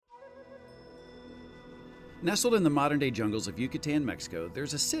Nestled in the modern-day jungles of Yucatan, Mexico,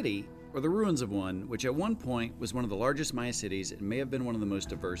 there's a city, or the ruins of one, which at one point was one of the largest Maya cities and may have been one of the most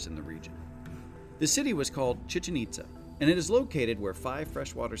diverse in the region. The city was called Chichen Itza, and it is located where 5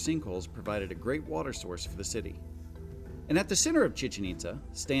 freshwater sinkholes provided a great water source for the city. And at the center of Chichen Itza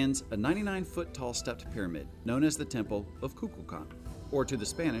stands a 99-foot tall stepped pyramid known as the Temple of Kukulkan, or to the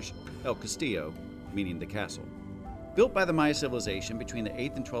Spanish, El Castillo, meaning the castle. Built by the Maya civilization between the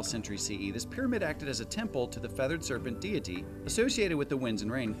 8th and 12th century CE, this pyramid acted as a temple to the feathered serpent deity associated with the winds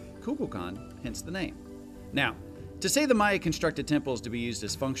and rain, Kukulkan, hence the name. Now, to say the Maya constructed temples to be used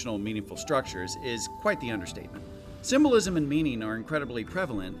as functional, meaningful structures is quite the understatement. Symbolism and meaning are incredibly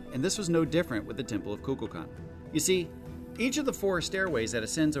prevalent, and this was no different with the Temple of Kukulkan. You see, each of the 4 stairways that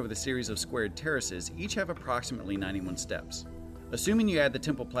ascends over the series of squared terraces each have approximately 91 steps. Assuming you add the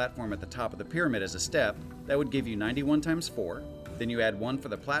temple platform at the top of the pyramid as a step, that would give you 91 times 4, then you add 1 for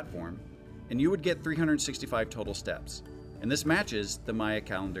the platform, and you would get 365 total steps. And this matches the Maya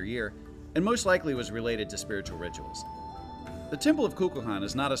calendar year, and most likely was related to spiritual rituals. The Temple of Kukulkan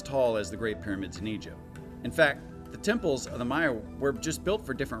is not as tall as the Great Pyramids in Egypt. In fact, the temples of the Maya were just built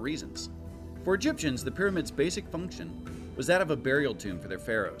for different reasons. For Egyptians, the pyramid's basic function was that of a burial tomb for their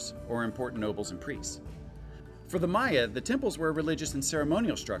pharaohs, or important nobles and priests. For the Maya, the temples were a religious and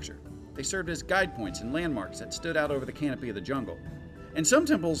ceremonial structure. They served as guide points and landmarks that stood out over the canopy of the jungle. And some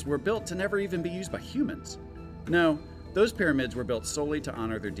temples were built to never even be used by humans. No, those pyramids were built solely to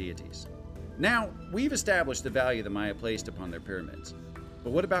honor their deities. Now, we've established the value the Maya placed upon their pyramids.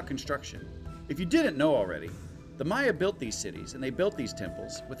 But what about construction? If you didn't know already, the Maya built these cities and they built these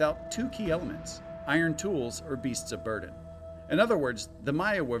temples without 2 key elements, iron tools or beasts of burden. In other words, the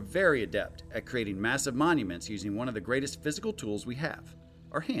Maya were very adept at creating massive monuments using one of the greatest physical tools we have,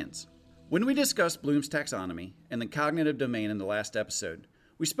 our hands. When we discussed Bloom's taxonomy and the cognitive domain in the last episode,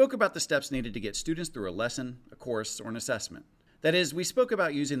 we spoke about the steps needed to get students through a lesson, a course, or an assessment. That is, we spoke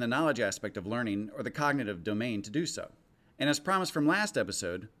about using the knowledge aspect of learning or the cognitive domain to do so. And as promised from last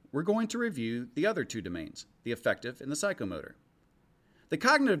episode, we're going to review the other 2 domains, the affective and the psychomotor. The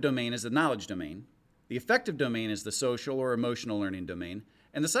cognitive domain is the knowledge domain. The affective domain is the social or emotional learning domain,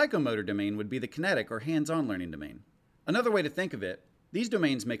 and the psychomotor domain would be the kinetic or hands-on learning domain. Another way to think of it, these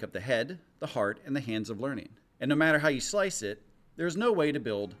domains make up the head, the heart, and the hands of learning. And no matter how you slice it, there is no way to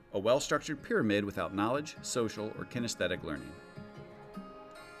build a well-structured pyramid without knowledge, social, or kinesthetic learning.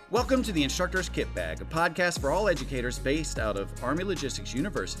 Welcome to the Instructor's Kit Bag, a podcast for all educators based out of Army Logistics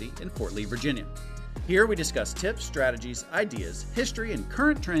University in Fort Lee, Virginia. Here we discuss tips, strategies, ideas, history, and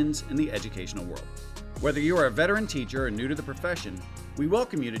current trends in the educational world. Whether you are a veteran teacher or new to the profession, we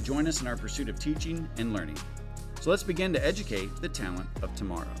welcome you to join us in our pursuit of teaching and learning. So let's begin to educate the talent of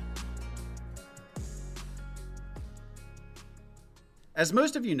tomorrow. As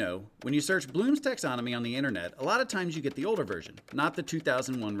most of you know, when you search Bloom's taxonomy on the internet, a lot of times you get the older version, not the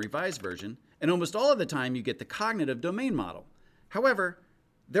 2001 revised version, and almost all of the time you get the cognitive domain model. However,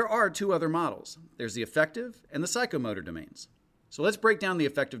 there are 2 other models. There's the affective and the psychomotor domains. So let's break down the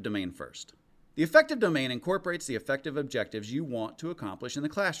affective domain first. The affective domain incorporates the affective objectives you want to accomplish in the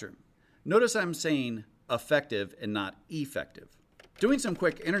classroom. Notice I'm saying affective and not effective. Doing some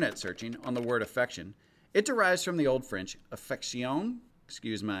quick internet searching on the word affection, it derives from the Old French affection,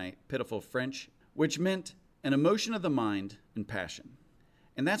 excuse my pitiful French, which meant an emotion of the mind and passion.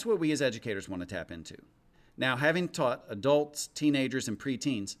 And that's what we as educators want to tap into. Now, having taught adults, teenagers, and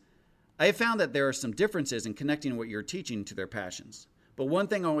preteens, I have found that there are some differences in connecting what you're teaching to their passions. But one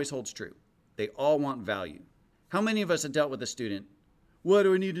thing always holds true. They all want value. How many of us have dealt with a student? Why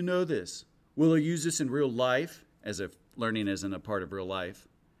do I need to know this? Will I use this in real life? As if learning isn't a part of real life.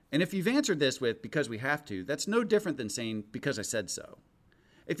 And if you've answered this with, because we have to, that's no different than saying, because I said so.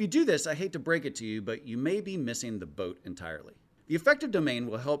 If you do this, I hate to break it to you, but you may be missing the boat entirely. The affective domain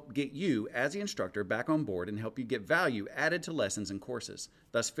will help get you, as the instructor, back on board and help you get value added to lessons and courses,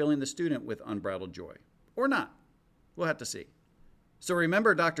 thus filling the student with unbridled joy. Or not. We'll have to see. So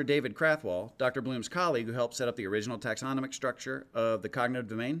remember Dr. David Krathwohl, Dr. Bloom's colleague who helped set up the original taxonomic structure of the cognitive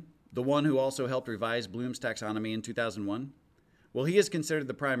domain, the one who also helped revise Bloom's taxonomy in 2001? Well, he is considered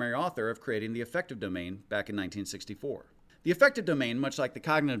the primary author of creating the affective domain back in 1964. The affective domain, much like the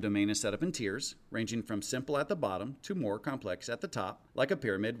cognitive domain, is set up in tiers, ranging from simple at the bottom to more complex at the top, like a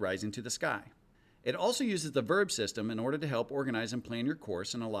pyramid rising to the sky. It also uses the verb system in order to help organize and plan your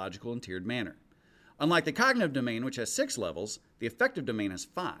course in a logical and tiered manner. Unlike the cognitive domain, which has 6 levels, the affective domain has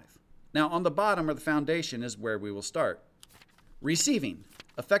 5. Now, on the bottom or the foundation is where we will start. Receiving,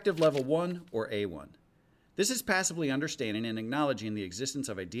 affective level 1 or A1. This is passively understanding and acknowledging the existence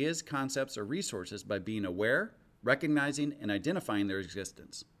of ideas, concepts, or resources by being aware, recognizing, and identifying their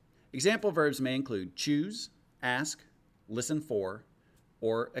existence. Example verbs may include choose, ask, listen for,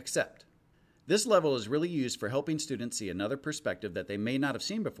 or accept. This level is really used for helping students see another perspective that they may not have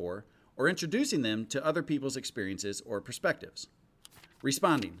seen before, or introducing them to other people's experiences or perspectives.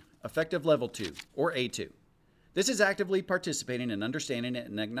 Responding, affective level 2, or A2. This is actively participating in understanding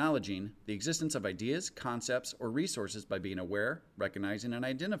and acknowledging the existence of ideas, concepts, or resources by being aware, recognizing, and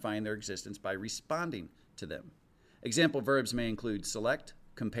identifying their existence by responding to them. Example verbs may include select,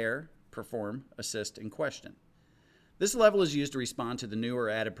 compare, perform, assist, and question. This level is used to respond to the new or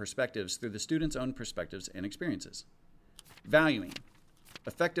added perspectives through the student's own perspectives and experiences. Valuing,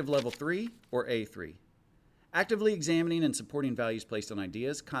 affective level 3 or A3. Actively examining and supporting values placed on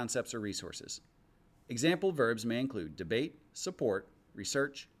ideas, concepts, or resources. Example verbs may include debate, support,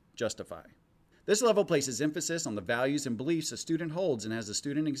 research, justify. This level places emphasis on the values and beliefs a student holds and has the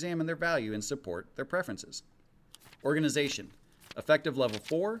student examine their value and support their preferences. Organization, affective level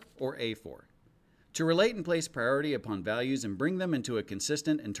 4 or A4. To relate and place priority upon values and bring them into a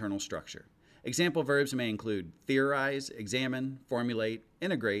consistent internal structure. Example verbs may include theorize, examine, formulate,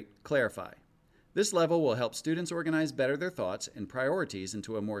 integrate, clarify. This level will help students organize better their thoughts and priorities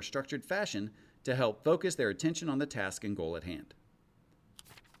into a more structured fashion to help focus their attention on the task and goal at hand.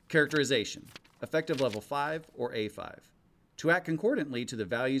 Characterization, affective level 5 or A5. To act concordantly to the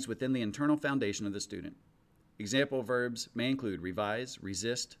values within the internal foundation of the student. Example verbs may include revise,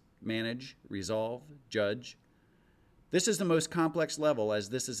 resist, manage, resolve, judge. This is the most complex level as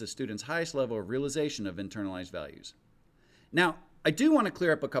this is the student's highest level of realization of internalized values. Now, I do want to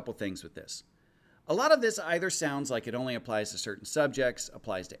clear up a couple things with this. A lot of this either sounds like it only applies to certain subjects,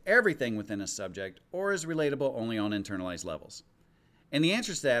 applies to everything within a subject, or is relatable only on internalized levels. And the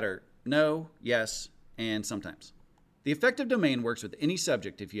answers to that are no, yes, and sometimes. The affective domain works with any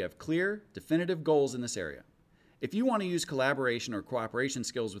subject if you have clear, definitive goals in this area. If you want to use collaboration or cooperation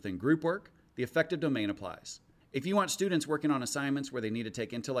skills within group work, the affective domain applies. If you want students working on assignments where they need to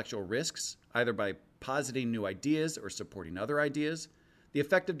take intellectual risks, either by positing new ideas or supporting other ideas, the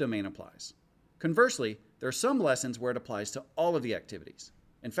affective domain applies. Conversely, there are some lessons where it applies to all of the activities.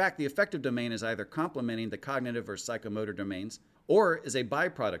 In fact, the affective domain is either complementing the cognitive or psychomotor domains or is a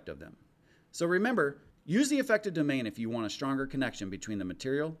byproduct of them. So remember, use the affective domain if you want a stronger connection between the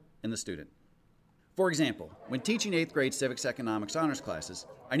material and the student. For example, when teaching 8th grade civics economics honors classes,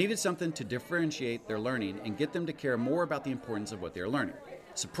 I needed something to differentiate their learning and get them to care more about the importance of what they are learning.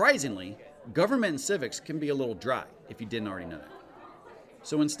 Surprisingly, government and civics can be a little dry if you didn't already know that.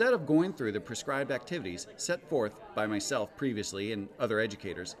 So instead of going through the prescribed activities set forth by myself previously and other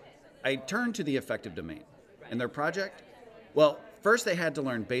educators, I turned to the affective domain. And their project? Well, first they had to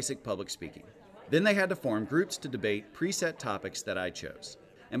learn basic public speaking. Then they had to form groups to debate preset topics that I chose.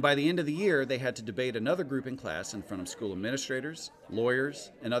 And by the end of the year, they had to debate another group in class in front of school administrators,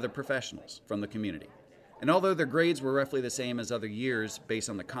 lawyers, and other professionals from the community. And although their grades were roughly the same as other years based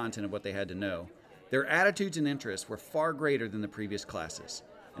on the content of what they had to know, their attitudes and interests were far greater than the previous classes,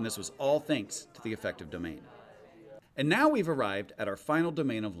 and this was all thanks to the affective domain. And now we've arrived at our final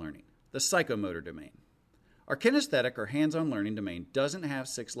domain of learning, the psychomotor domain. Our kinesthetic or hands-on learning domain doesn't have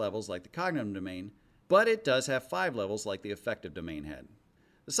 6 levels like the cognitive domain, but it does have 5 levels like the affective domain had.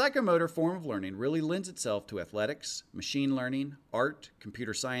 The psychomotor form of learning really lends itself to athletics, machine learning, art,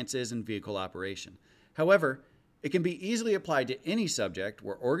 computer sciences, and vehicle operation. However, it can be easily applied to any subject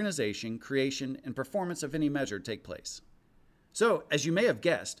where organization, creation, and performance of any measure take place. So, as you may have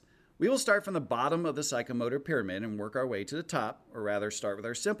guessed, we will start from the bottom of the psychomotor pyramid and work our way to the top, or rather start with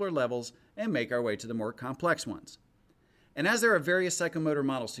our simpler levels and make our way to the more complex ones. And as there are various psychomotor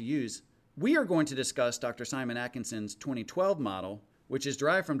models to use, we are going to discuss Dr. Simon Atkinson's 2012 model, which is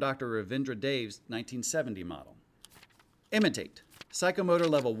derived from Dr. Ravindra Dev's 1970 model. Imitate, psychomotor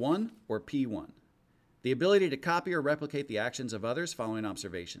level 1 or P1. The ability to copy or replicate the actions of others following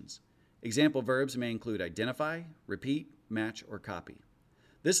observations. Example verbs may include identify, repeat, match, or copy.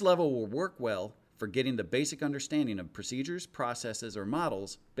 This level will work well for getting the basic understanding of procedures, processes, or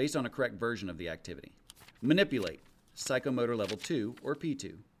models based on a correct version of the activity. Manipulate, psychomotor level 2 or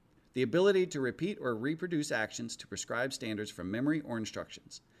P2. The ability to repeat or reproduce actions to prescribed standards from memory or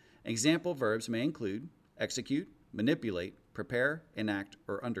instructions. Example verbs may include execute, manipulate, prepare, enact,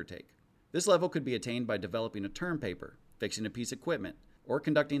 or undertake. This level could be attained by developing a term paper, fixing a piece of equipment, or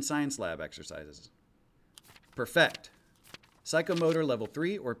conducting science lab exercises. Perfect, psychomotor level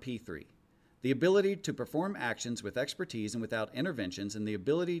 3 or P3. The ability to perform actions with expertise and without interventions, and the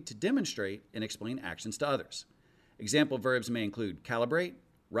ability to demonstrate and explain actions to others. Example verbs may include calibrate,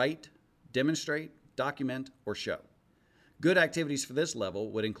 write, demonstrate, document, or show. Good activities for this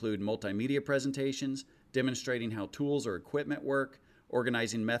level would include multimedia presentations, demonstrating how tools or equipment work,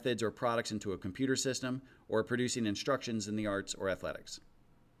 organizing methods or products into a computer system, or producing instructions in the arts or athletics.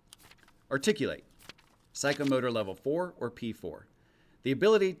 Articulate, psychomotor level 4 or P4. The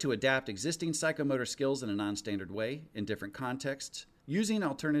ability to adapt existing psychomotor skills in a non-standard way in different contexts, using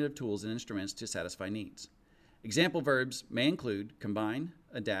alternative tools and instruments to satisfy needs. Example verbs may include combine,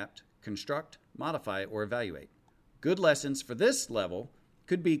 adapt, construct, modify, or evaluate. Good lessons for this level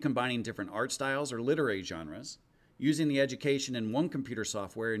could be combining different art styles or literary genres, using the education in one computer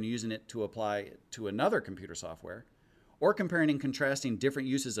software and using it to apply to another computer software, or comparing and contrasting different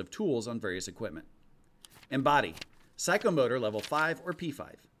uses of tools on various equipment. Embody, psychomotor level 5 or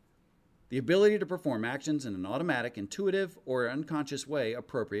P5. The ability to perform actions in an automatic, intuitive, or unconscious way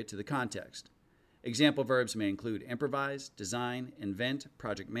appropriate to the context. Example verbs may include improvise, design, invent,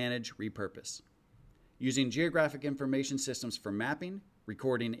 project manage, repurpose. Using geographic information systems for mapping,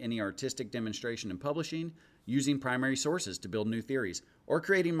 recording any artistic demonstration and publishing, using primary sources to build new theories, or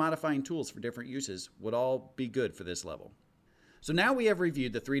creating modifying tools for different uses would all be good for this level. So now we have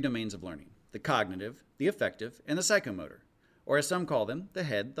reviewed the 3 domains of learning: the cognitive, the affective, and the psychomotor, or as some call them, the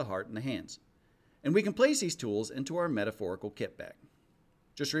head, the heart, and the hands. And we can place these tools into our metaphorical kit bag.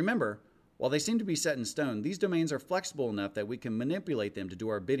 Just remember, while they seem to be set in stone, these domains are flexible enough that we can manipulate them to do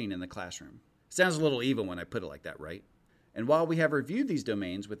our bidding in the classroom. Sounds a little evil when I put it like that, right? And while we have reviewed these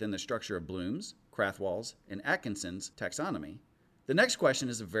domains within the structure of Bloom's, Krathwohl's, and Atkinson's taxonomy, the next question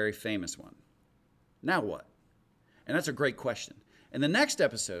is a very famous one. Now what? And that's a great question. In the next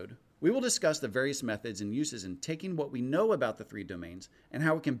episode, we will discuss the various methods and uses in taking what we know about the 3 domains and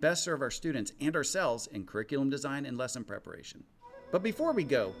how it can best serve our students and ourselves in curriculum design and lesson preparation. But before we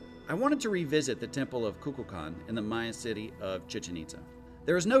go, I wanted to revisit the temple of Kukulkan in the Mayan city of Chichen Itza.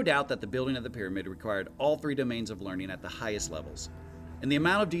 There is no doubt that the building of the pyramid required all 3 domains of learning at the highest levels, and the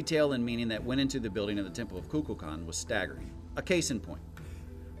amount of detail and meaning that went into the building of the temple of Kukulkan was staggering. A case in point.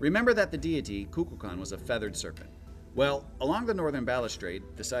 Remember that the deity Kukulkan was a feathered serpent. Well, along the northern balustrade,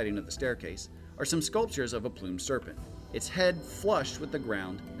 the siding of the staircase, are some sculptures of a plumed serpent, its head flush with the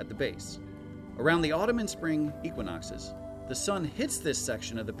ground at the base. Around the autumn and spring equinoxes, the sun hits this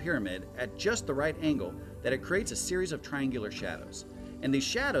section of the pyramid at just the right angle that it creates a series of triangular shadows. And these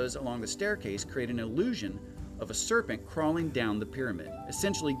shadows along the staircase create an illusion of a serpent crawling down the pyramid,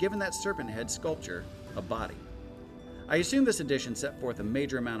 essentially giving that serpent head sculpture a body. I assume this addition set forth a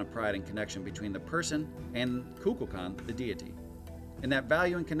major amount of pride and connection between the person and Kukulkan, the deity. And that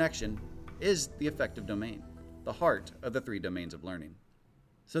value and connection is the affective domain, the heart of the 3 domains of learning.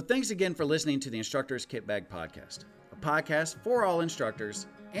 So thanks again for listening to the Instructor's Kit Bag Podcast, a podcast for all instructors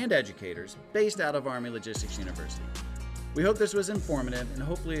and educators based out of Army Logistics University. We hope this was informative and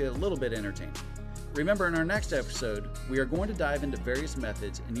hopefully a little bit entertaining. Remember, in our next episode, we are going to dive into various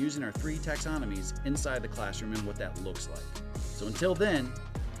methods and using our 3 taxonomies inside the classroom and what that looks like. So until then,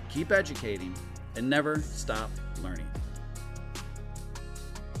 keep educating and never stop learning.